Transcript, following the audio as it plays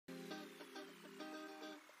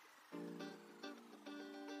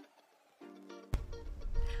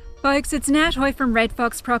Folks, it's Nat Hoye from Red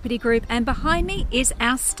Fox Property Group, and behind me is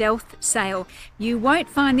our stealth sale. You won't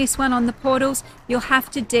find this one on the portals. You'll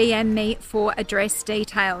have to DM me for address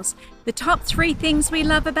details. The top 3 things we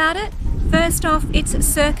love about it. First off, it's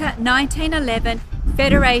circa 1911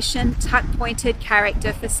 Federation tuck-pointed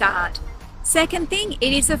character facade. Second thing,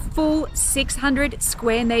 it is a full 600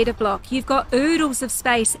 square metre block. You've got oodles of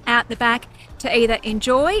space out the back to either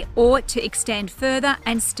enjoy or to extend further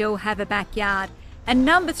and still have a backyard. And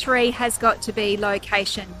number 3 has got to be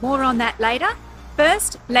location. More on that later.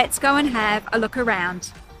 First, let's go and have a look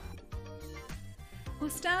around.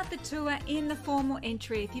 We'll start the tour in the formal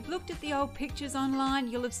entry. If you've looked at the old pictures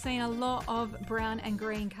online, you'll have seen a lot of brown and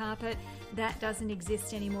green carpet. That doesn't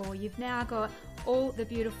exist anymore. You've now got all the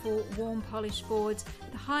beautiful warm polished boards,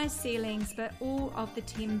 the high ceilings, but all of the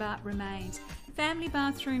timber remains. Family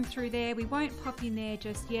bathroom through there. We won't pop in there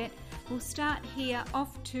just yet. We'll start here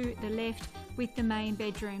off to the left with the main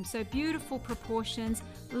bedroom. So beautiful proportions,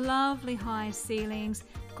 lovely high ceilings,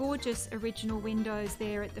 gorgeous original windows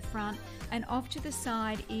there at the front, and off to the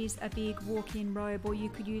side is a big walk-in robe, or you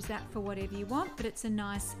could use that for whatever you want, but it's a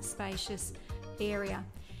nice spacious area.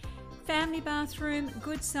 Family bathroom,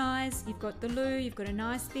 good size. You've got the loo, you've got a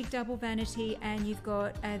nice big double vanity, and you've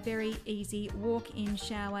got a very easy walk-in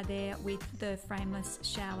shower there with the frameless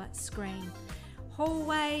shower screen.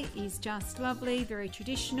 Hallway is just lovely, very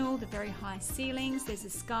traditional, the very high ceilings. There's a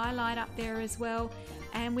skylight up there as well,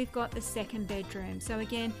 and we've got the second bedroom. So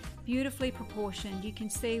again, beautifully proportioned. You can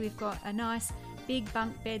see we've got a nice big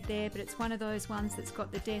bunk bed there, but it's one of those ones that's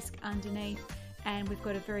got the desk underneath, and we've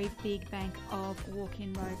got a very big bank of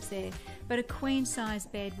walk-in robes there. But a queen size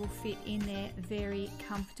bed will fit in there very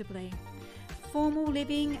comfortably. Formal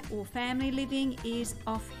living or family living is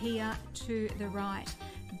off here to the right.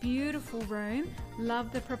 Beautiful room,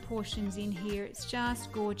 love the proportions in here. It's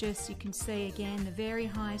just gorgeous. You can see again the very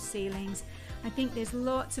high ceilings. I think there's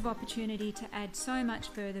lots of opportunity to add so much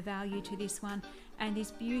further value to this one, and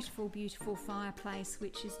this beautiful fireplace,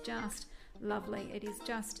 which is just lovely. It is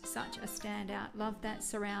just such a standout. Love that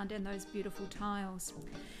surround and those beautiful tiles.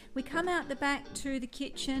 We come out the back to the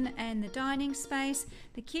kitchen and the dining space.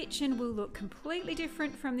 The kitchen will look completely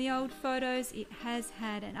different from the old photos. It has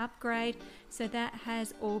had an upgrade, so that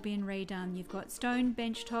has all been redone. You've got stone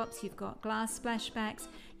bench tops, you've got glass splashbacks,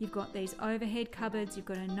 you've got these overhead cupboards, you've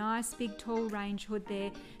got a nice big tall range hood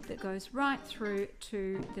there that goes right through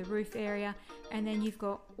to the roof area, and then you've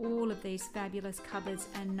got all of these fabulous cupboards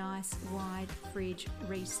and nice wide fridge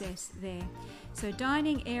recess there. So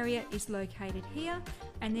dining area is located here,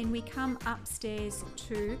 and then we come upstairs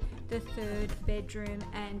to the third bedroom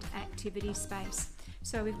and activity space.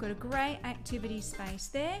 So we've got a great activity space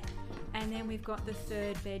there, and then we've got the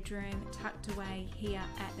third bedroom tucked away here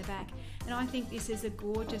at the back. And I think this is a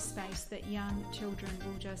gorgeous space that young children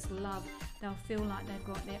will just love. They'll feel like they've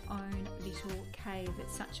got their own little cave.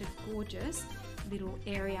 It's such a gorgeous little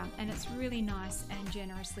area, and it's really nice and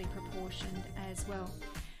generously proportioned as well.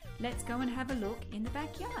 Let's go and have a look in the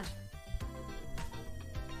backyard.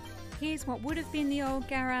 Here's what would have been the old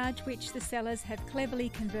garage, which the sellers have cleverly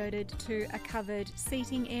converted to a covered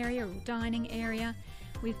seating area or dining area.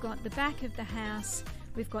 We've got the back of the house,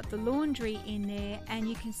 we've got the laundry in there, and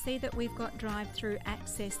you can see that we've got drive-through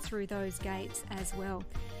access through those gates as well.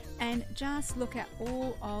 And just look at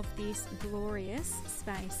all of this glorious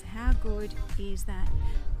space. How good is that?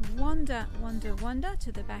 Wander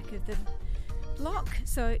to the back of the block.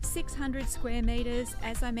 So 600 square meters,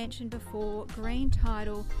 as I mentioned before, green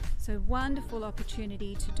title. So wonderful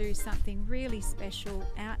opportunity to do something really special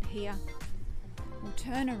out here. We'll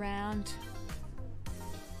turn around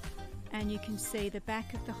and you can see the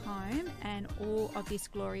back of the home and all of this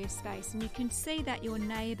glorious space. And you can see that your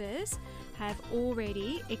neighbours have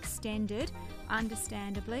already extended,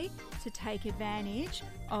 understandably, to take advantage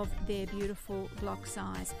of their beautiful block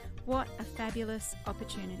size. What a fabulous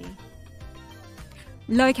opportunity.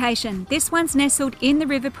 Location. This one's nestled in the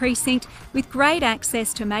river precinct with great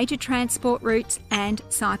access to major transport routes and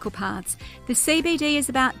cycle paths. The CBD is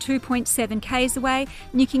about 2.7 k's away,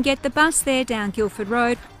 and you can get the bus there down Guildford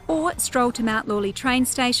Road or stroll to Mount Lawley train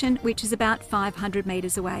station, which is about 500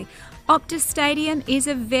 metres away. Optus Stadium is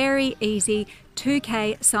a very easy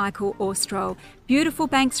 2k cycle or stroll. Beautiful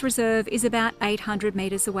Banks Reserve is about 800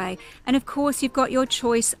 metres away. And of course you've got your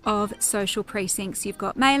choice of social precincts. You've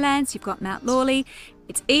got Maylands, you've got Mount Lawley.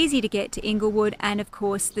 It's easy to get to Inglewood, and of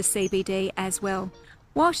course the CBD as well.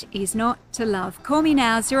 What is not to love? Call me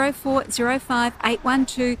now, 0405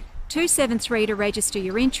 812 273 to register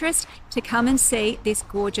your interest to come and see this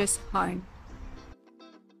gorgeous home.